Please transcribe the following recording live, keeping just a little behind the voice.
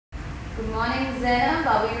Good morning, Zainab.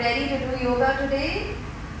 Are we ready to do yoga today?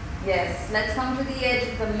 Yes. Let's come to the edge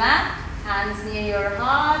of the mat. Hands near your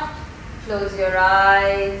heart. Close your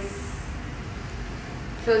eyes.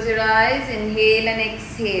 Close your eyes. Inhale and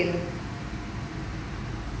exhale.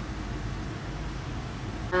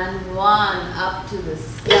 And one, up to the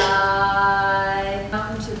sky,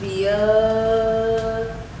 down to the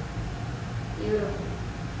earth. Beautiful.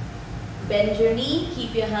 Bend your knee,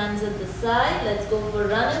 keep your hands at the side. Let's go for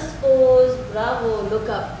runner's pose. Bravo, look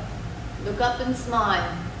up. Look up and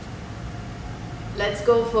smile. Let's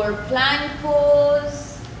go for plank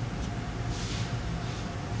pose.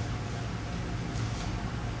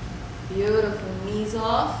 Beautiful, knees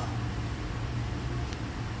off.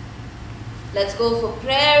 Let's go for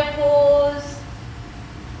prayer pose.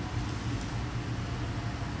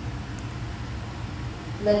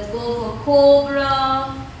 Let's go for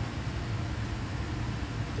cobra.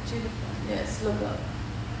 Yes, look up.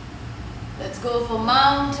 Let's go for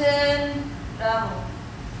mountain. Bravo.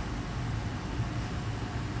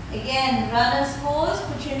 Again, runner's pose.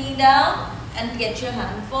 Put your knee down and get your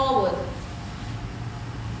hand forward.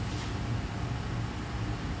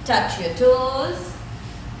 Touch your toes.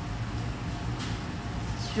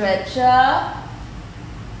 Stretch up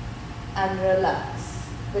and relax.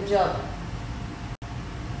 Good job.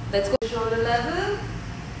 Let's go shoulder level.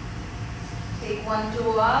 Take one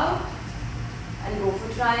toe out and go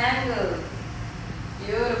for triangle.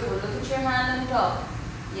 Beautiful. Look at your hand on top.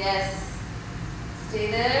 Yes.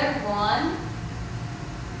 Stay there. 1,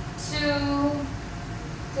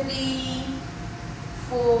 2, 3,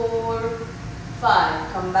 4,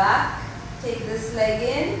 5. Come back. Take this leg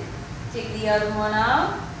in. Take the other one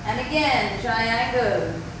out. And again,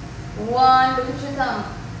 triangle. 1, look at your thumb.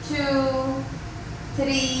 2,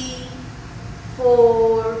 3,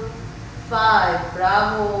 4, 5.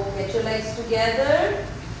 Bravo. Get your legs together.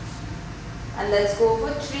 And let's go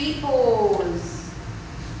for tree pose.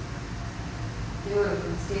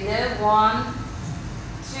 Beautiful. Stay there. 1,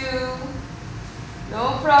 2.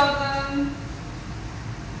 No problem.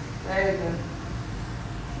 Very good.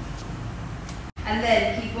 And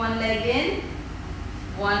then keep one leg in,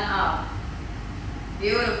 one out.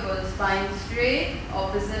 Beautiful. Spine straight.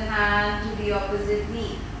 Opposite hand to the opposite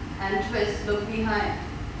knee. And twist. Look behind.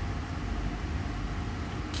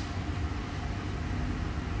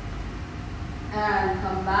 And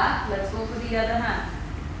come back. Let's go for the other hand.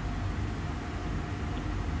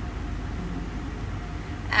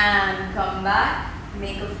 And come back.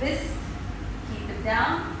 Make a fist. Keep it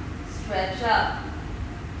down. Stretch up.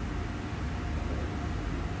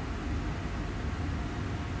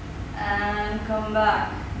 And come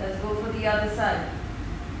back. Let's go for the other side.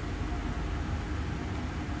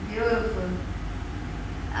 Beautiful.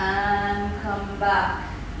 And come back.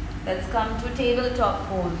 Let's come to tabletop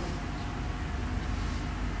pose.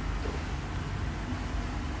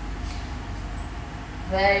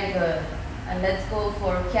 Very good. And let's go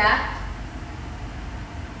for cat,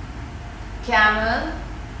 camel.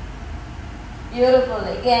 Beautiful.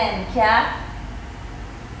 Again, cat.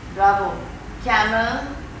 Bravo.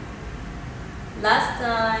 Camel. Last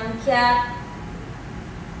time, cat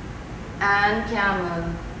and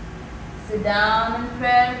camel. Sit down in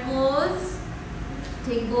prayer pose.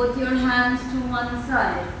 Take both your hands to one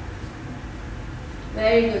side.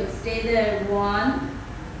 Very good. Stay there. 1,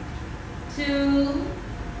 2,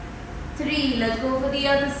 3. Let's go for the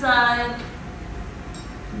other side.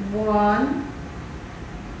 1,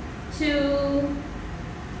 2,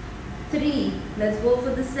 3. Let's go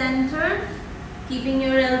for the center. Keeping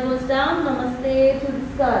your elbows down, namaste to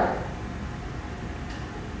the sky.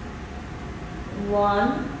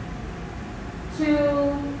 1,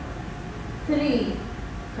 2, 3.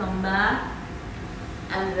 Come back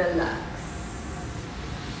and relax.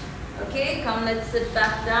 Okay, come, let's sit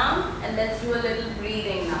back down and let's do a little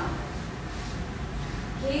breathing now.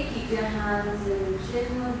 Okay, keep your hands in chin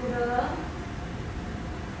mudra.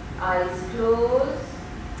 Eyes closed.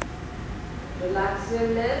 Relax your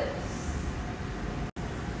lips.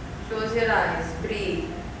 Close your eyes, breathe.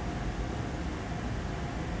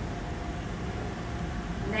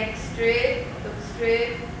 Neck straight, look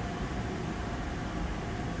straight.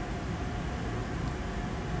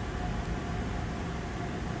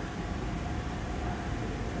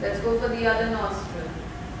 Let's go for the other nostril.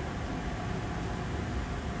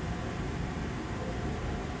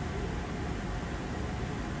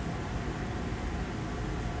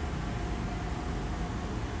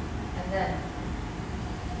 And then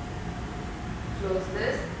close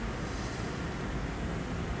this.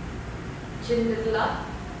 Chin little up.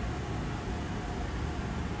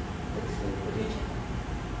 Put your chin.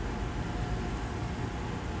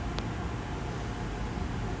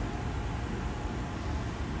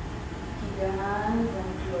 your hands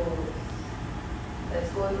and close.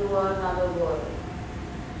 Let's go to another word.